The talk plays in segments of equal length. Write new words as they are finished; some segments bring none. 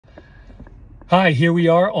Hi, here we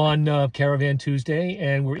are on Caravan Tuesday,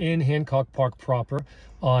 and we're in Hancock Park proper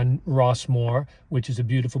on Rossmore, which is a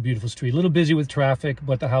beautiful, beautiful street. A little busy with traffic,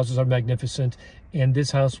 but the houses are magnificent. And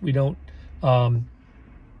this house, we don't know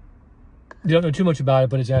too much about it,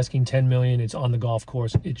 but it's asking $10 million. It's on the golf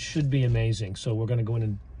course. It should be amazing. So we're going to go in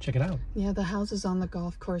and check it out. Yeah, the houses on the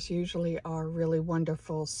golf course usually are really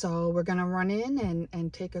wonderful. So we're going to run in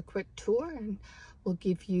and take a quick tour, and we'll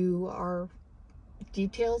give you our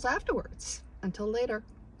details afterwards. Until later.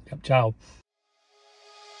 Yep, ciao.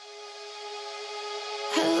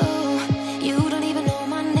 Hello, you don't even know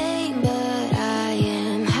my name, but I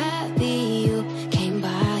am happy you came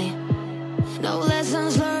by. No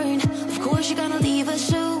lessons learned, of course you're gonna leave as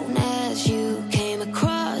soon as you came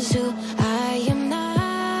across who I am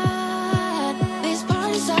not. This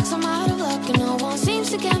party sucks, I'm out of luck, and no one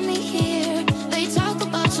seems to get me here. They talk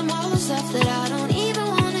about some other stuff that I don't even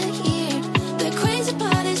want to hear. The crazy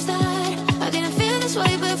part is that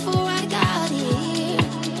way before I got here.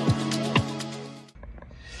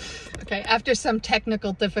 Okay, after some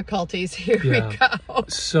technical difficulties, here we go.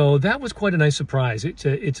 So that was quite a nice surprise. It's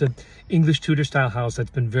a English Tudor style house that's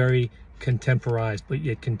been very contemporized, but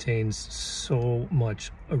yet contains so much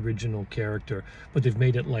original character. But they've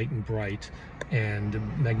made it light and bright, and a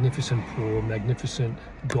magnificent pool, magnificent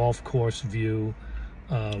golf course view.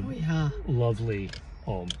 Lovely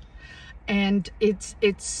home. And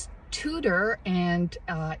it's Tudor, and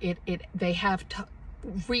they have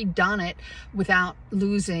redone it without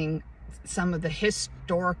losing some of the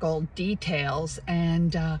historical details,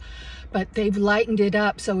 and but they've lightened it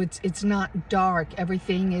up so it's not dark.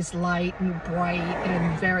 Everything is light and bright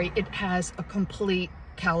and it has a complete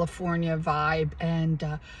California vibe,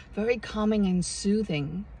 and very calming and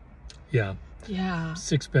soothing. Yeah.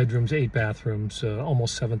 6 bedrooms, 8 bathrooms,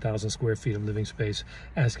 almost 7,000 square feet of living space,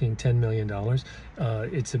 asking $10 million.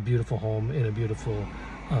 It's a beautiful home in a beautiful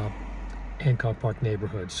Hancock Park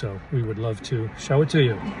neighborhood, so we would love to show it to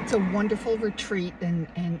you. It's a wonderful retreat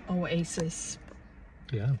and oasis.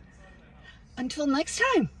 Yeah. Until next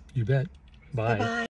time. You bet. Bye. Bye-bye.